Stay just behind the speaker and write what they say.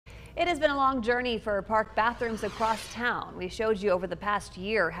It has been a long journey for park bathrooms across town. We showed you over the past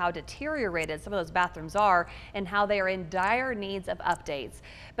year how deteriorated some of those bathrooms are and how they are in dire needs of updates.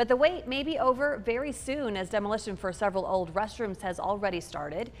 But the wait may be over very soon as demolition for several old restrooms has already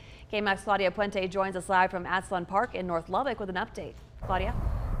started. KAMC's Claudia Puente joins us live from Aslan Park in North Lubbock with an update. Claudia?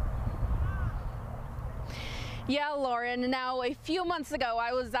 Yeah, Lauren, now a few months ago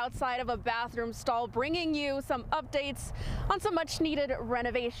I was outside of a bathroom stall bringing you some updates on some much needed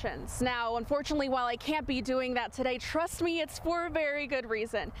renovations. Now, unfortunately, while I can't be doing that today, trust me, it's for a very good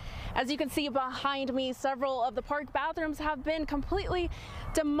reason. As you can see behind me, several of the park bathrooms have been completely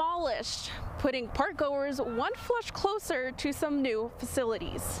demolished, putting park goers one flush closer to some new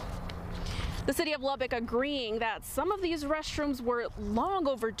facilities. The city of Lubbock agreeing that some of these restrooms were long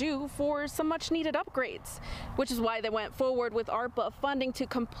overdue for some much needed upgrades, which is why they went forward with ARPA funding to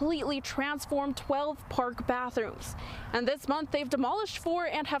completely transform 12 park bathrooms. And this month they've demolished 4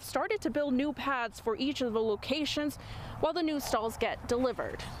 and have started to build new pads for each of the locations while the new stalls get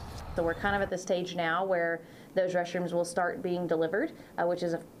delivered. So we're kind of at the stage now where those restrooms will start being delivered, which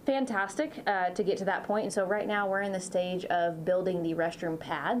is fantastic to get to that point. And so right now we're in the stage of building the restroom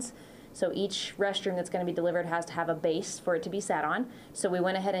pads. So each restroom that's going to be delivered has to have a base for it to be sat on. So we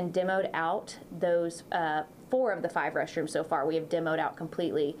went ahead and demoed out those 4 of the 5 restrooms so far. We have demoed out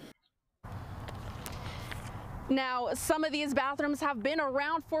completely. Now, some of these bathrooms have been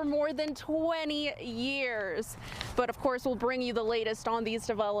around for more than 20 years. But of course, we'll bring you the latest on these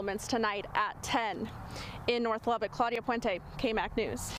developments tonight at 10. In North Lubbock, Claudia Puente, KAMC News.